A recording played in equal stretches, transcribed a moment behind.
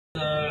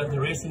the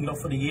racing lot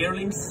for the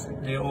yearlings.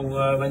 They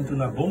all went to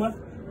Narbonne,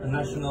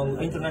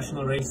 a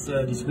international race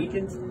this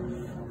weekend.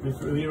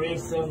 We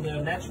race on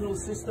the natural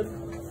system.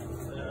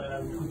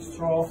 Put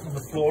straw on the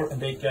floor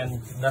and they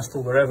can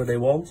nestle wherever they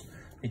want.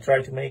 We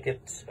try to make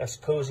it as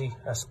cozy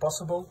as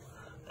possible,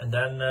 and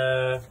then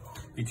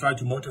we try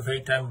to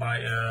motivate them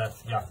by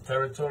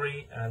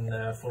territory.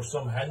 And for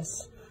some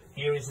hens,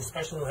 here is a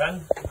special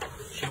hen.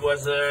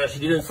 She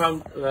didn't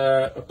find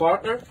a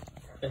partner,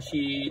 and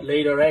she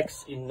laid her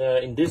eggs in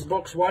this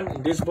box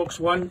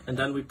one, and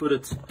then we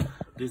put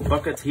this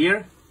bucket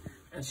here,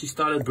 and she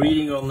started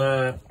breeding on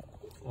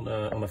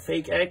a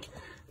fake egg.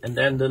 And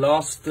then the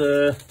last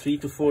 3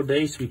 to 4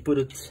 days we put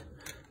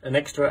an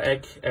extra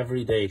egg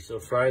every day. So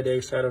Friday,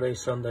 Saturday,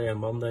 Sunday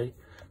and Monday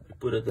we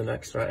put an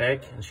extra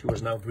egg, and she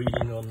was now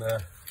breeding on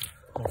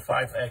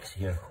 5 eggs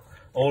here,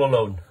 all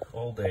alone,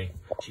 all day.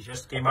 She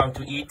just came out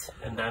to eat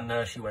and then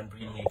she went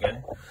breeding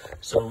again.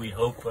 So we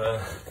hope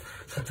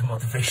that the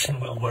motivation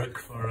will work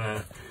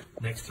for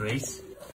next race.